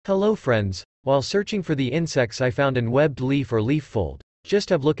Hello friends, while searching for the insects I found an webbed leaf or leaf fold. Just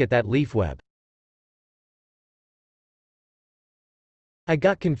have a look at that leaf web. I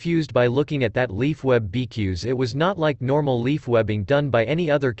got confused by looking at that leaf web because it was not like normal leaf webbing done by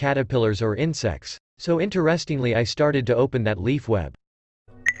any other caterpillars or insects, so interestingly I started to open that leaf web.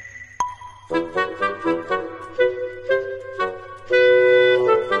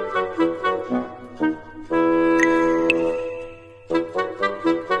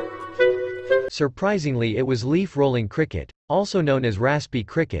 Surprisingly it was leaf-rolling cricket, also known as raspy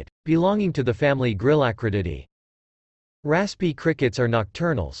cricket, belonging to the family Gryllacrididae. Raspy crickets are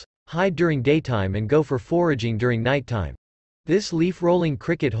nocturnals, hide during daytime and go for foraging during nighttime. This leaf-rolling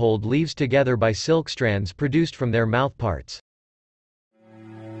cricket hold leaves together by silk strands produced from their mouthparts.